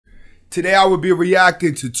Today I will be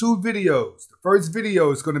reacting to two videos. The first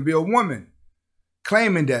video is going to be a woman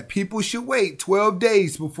claiming that people should wait 12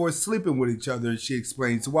 days before sleeping with each other, and she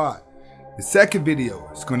explains why. The second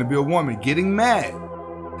video is going to be a woman getting mad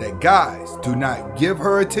that guys do not give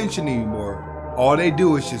her attention anymore. All they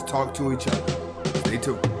do is just talk to each other. Stay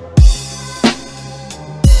tuned.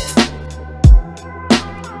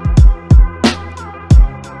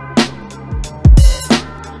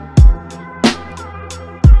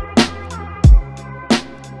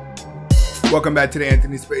 Welcome back to the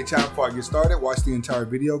Anthony Spade channel. Before I get started, watch the entire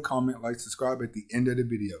video, comment, like, subscribe at the end of the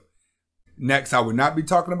video. Next, I will not be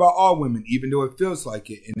talking about all women, even though it feels like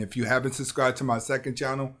it. And if you haven't subscribed to my second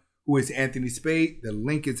channel, who is Anthony Spade, the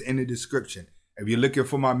link is in the description. If you're looking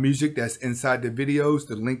for my music that's inside the videos,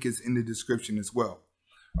 the link is in the description as well.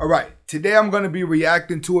 All right, today I'm going to be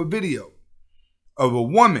reacting to a video of a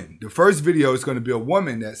woman. The first video is going to be a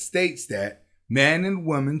woman that states that man and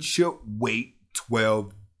woman should wait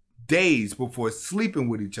 12 days before sleeping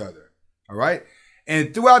with each other. All right.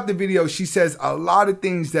 And throughout the video, she says a lot of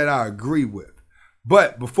things that I agree with.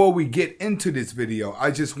 But before we get into this video,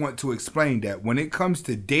 I just want to explain that when it comes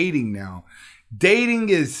to dating now, dating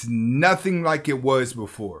is nothing like it was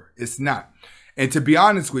before. It's not. And to be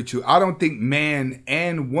honest with you, I don't think man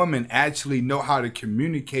and woman actually know how to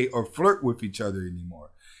communicate or flirt with each other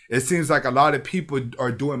anymore. It seems like a lot of people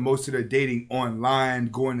are doing most of their dating online,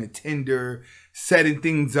 going to Tinder, setting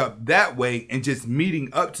things up that way, and just meeting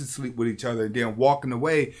up to sleep with each other and then walking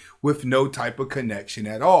away with no type of connection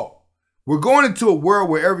at all. We're going into a world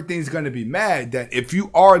where everything's going to be mad, that if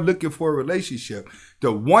you are looking for a relationship,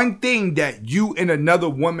 the one thing that you and another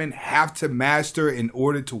woman have to master in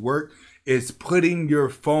order to work is putting your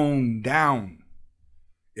phone down.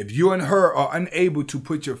 If you and her are unable to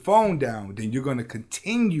put your phone down, then you're going to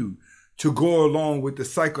continue to go along with the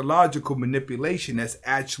psychological manipulation that's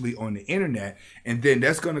actually on the internet. And then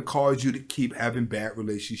that's going to cause you to keep having bad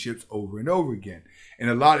relationships over and over again. In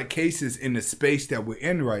a lot of cases in the space that we're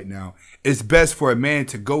in right now, it's best for a man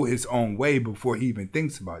to go his own way before he even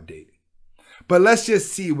thinks about dating. But let's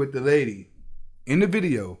just see what the lady in the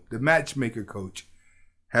video, the matchmaker coach,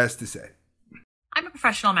 has to say. I'm a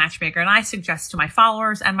professional matchmaker, and I suggest to my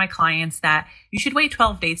followers and my clients that you should wait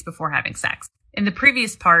 12 dates before having sex. In the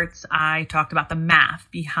previous parts, I talked about the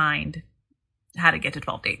math behind how to get to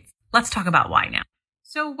 12 dates. Let's talk about why now.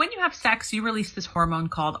 So when you have sex, you release this hormone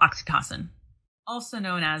called oxytocin, also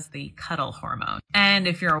known as the cuddle hormone. And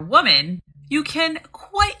if you're a woman, you can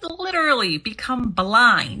quite literally become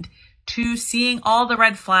blind to seeing all the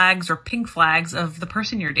red flags or pink flags of the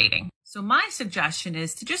person you're dating. So my suggestion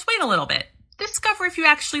is to just wait a little bit. Discover if you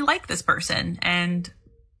actually like this person and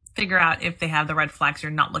figure out if they have the red flags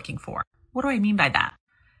you're not looking for. What do I mean by that?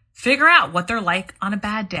 Figure out what they're like on a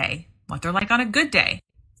bad day, what they're like on a good day,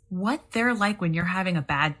 what they're like when you're having a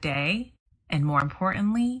bad day, and more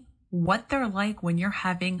importantly, what they're like when you're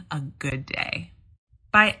having a good day.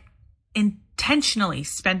 By intentionally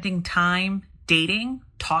spending time dating,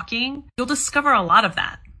 talking, you'll discover a lot of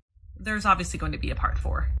that. There's obviously going to be a part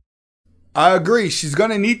 4. I agree. She's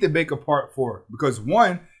going to need to make a part 4 because,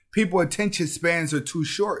 one, people's attention spans are too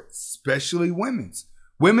short, especially women's.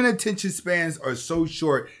 Women's attention spans are so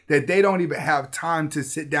short that they don't even have time to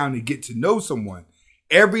sit down and get to know someone.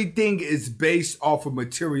 Everything is based off of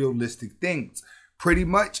materialistic things. Pretty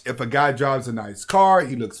much, if a guy drives a nice car,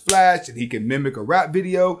 he looks flash, and he can mimic a rap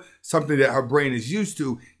video, something that her brain is used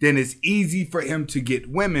to, then it's easy for him to get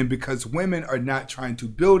women because women are not trying to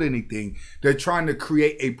build anything. They're trying to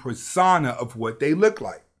create a persona of what they look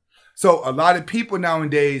like. So a lot of people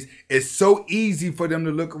nowadays, it's so easy for them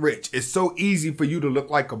to look rich. It's so easy for you to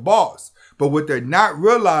look like a boss. But what they're not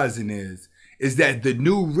realizing is that the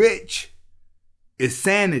new rich is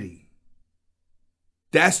sanity.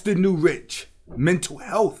 That's the new rich. Mental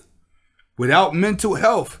health. Without mental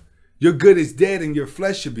health, your good is dead and your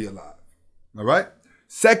flesh should be alive. All right.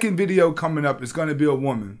 Second video coming up is going to be a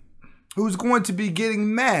woman who's going to be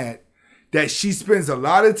getting mad that she spends a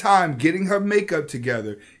lot of time getting her makeup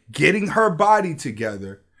together, getting her body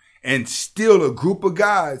together, and still a group of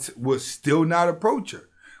guys will still not approach her.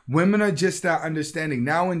 Women are just not understanding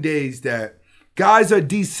nowadays that guys are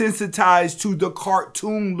desensitized to the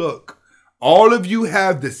cartoon look. All of you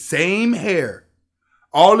have the same hair.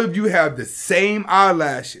 All of you have the same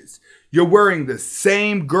eyelashes. You're wearing the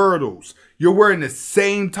same girdles. You're wearing the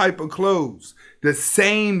same type of clothes, the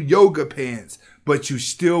same yoga pants, but you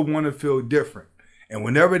still want to feel different. And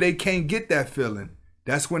whenever they can't get that feeling,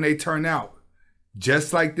 that's when they turn out.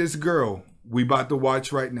 Just like this girl we about to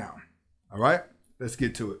watch right now. All right, let's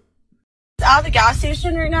get to it. At the gas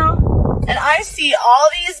station right now. and I see all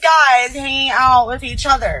these guys hanging out with each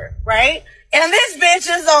other, right? And this bitch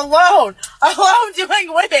is alone doing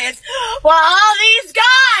it, while all these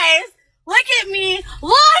guys look at me,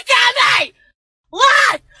 look,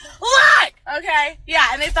 okay? Yeah,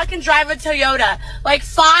 and they fucking drive a Toyota. Like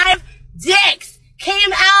 5 dicks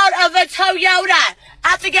came out of a Toyota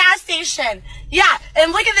at the gas station. Yeah,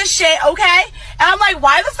 and look at this shit, okay? And I'm like,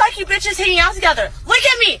 why the fuck you bitches hanging out together? Look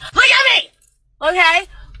at me, okay?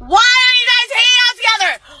 Why are you guys hanging out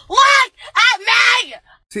together? Look at me!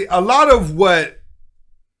 See, a lot of what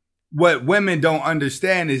women don't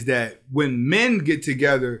understand is that when men get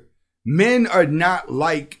together, men are not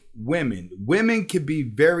like women. Women can be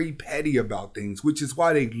very petty about things, which is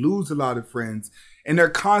why they lose a lot of friends. And they're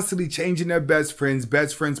constantly changing their best friends.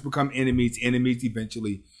 Best friends become enemies. Enemies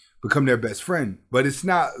eventually become their best friend. But it's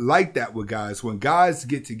not like that with guys. When guys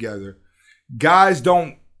get together, guys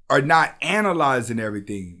are not analyzing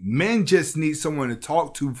everything. Men just need someone to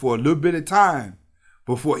talk to for a little bit of time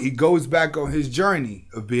before he goes back on his journey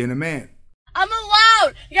of being a man. I'm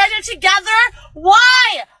alone. You guys are together?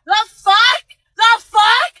 Why? The fuck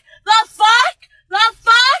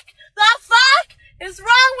is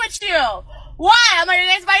wrong with you? Why? Am I you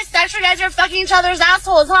guys bisexual? You guys are fucking each other's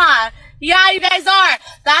assholes, huh? Yeah, you guys are.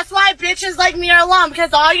 That's why bitches like me are alone,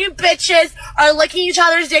 because all you bitches are licking each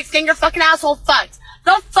other's dicks, getting your fucking asshole fucked.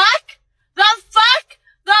 The fuck?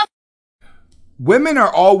 Women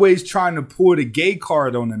are always trying to pull the gay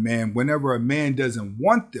card on a man whenever a man doesn't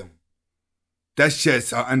want them. That's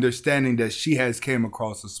just an understanding that she has came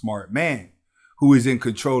across a smart man who is in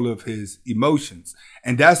control of his emotions.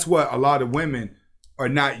 And that's what a lot of women are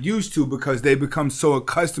not used to, because they become so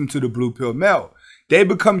accustomed to the blue pill male. They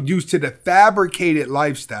become used to the fabricated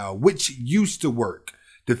lifestyle, which used to work.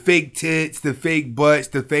 The fake tits, the fake butts,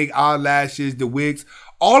 the fake eyelashes, the wigs.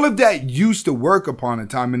 All of that used to work upon a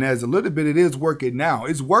time, and as a little bit, it is working now.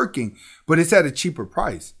 It's working, but it's at a cheaper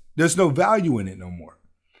price. There's no value in it no more.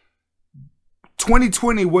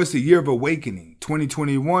 2020 was the year of awakening.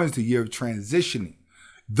 2021 is the year of transitioning.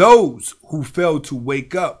 Those who fail to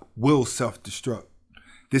wake up will self-destruct.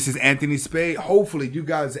 This is Anthony Spade. Hopefully you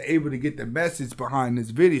guys are able to get the message behind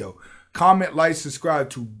this video. Comment, like, subscribe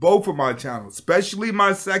to both of my channels, especially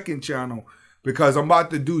my second channel, because I'm about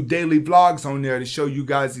to do daily vlogs on there to show you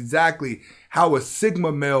guys exactly how a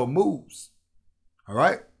Sigma male moves. All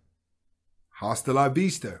right? Hasta la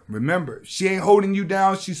vista. Remember, she ain't holding you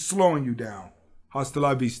down, she's slowing you down. Hasta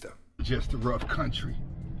la vista. Just a rough country.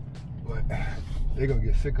 But they're going to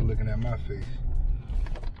get sick of looking at my face.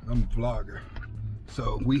 I'm a vlogger.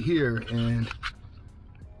 So we here, and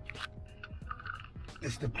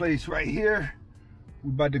it's the place right here.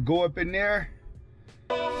 We about to go up in there,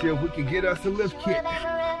 see if we can get us a lift kit.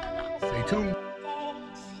 Stay tuned.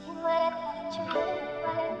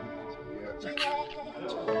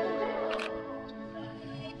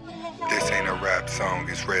 This ain't a rap song,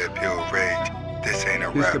 it's Red Pill Rage. This ain't a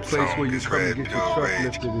rap song, it's Red Pill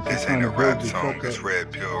Rage. This ain't a rap song, it's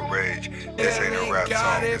Red Pill Rage. This ain't a rap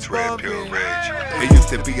song, it's Red Pill Rage. It used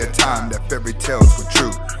to be a time that fairy tales were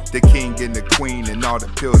true. The king and the queen and all the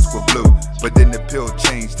pills were blue. But then the pill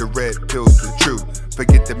changed, the red pill's the truth.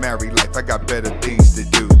 Forget the married life, I got better things to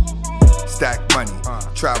do. Stack money,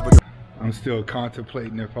 travel. I'm still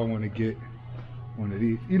contemplating if I want to get one of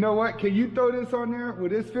these. You know what? Can you throw this on there? Will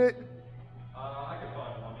this fit? I can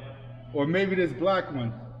find one, yeah. Or maybe this black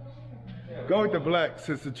one. Yeah, go with the black,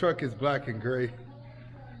 since the truck is black and gray.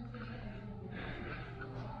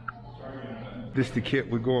 This the kit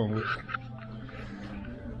we're going with.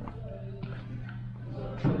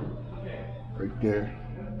 Right there.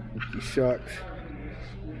 With the shocks.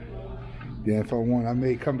 Then if I want, I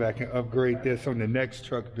may come back and upgrade this on the next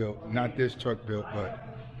truck built. Not this truck built, but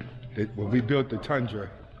when we built the Tundra,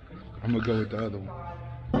 I'm gonna go with the other one.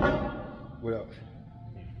 What else?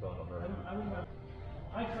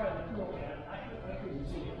 I tried to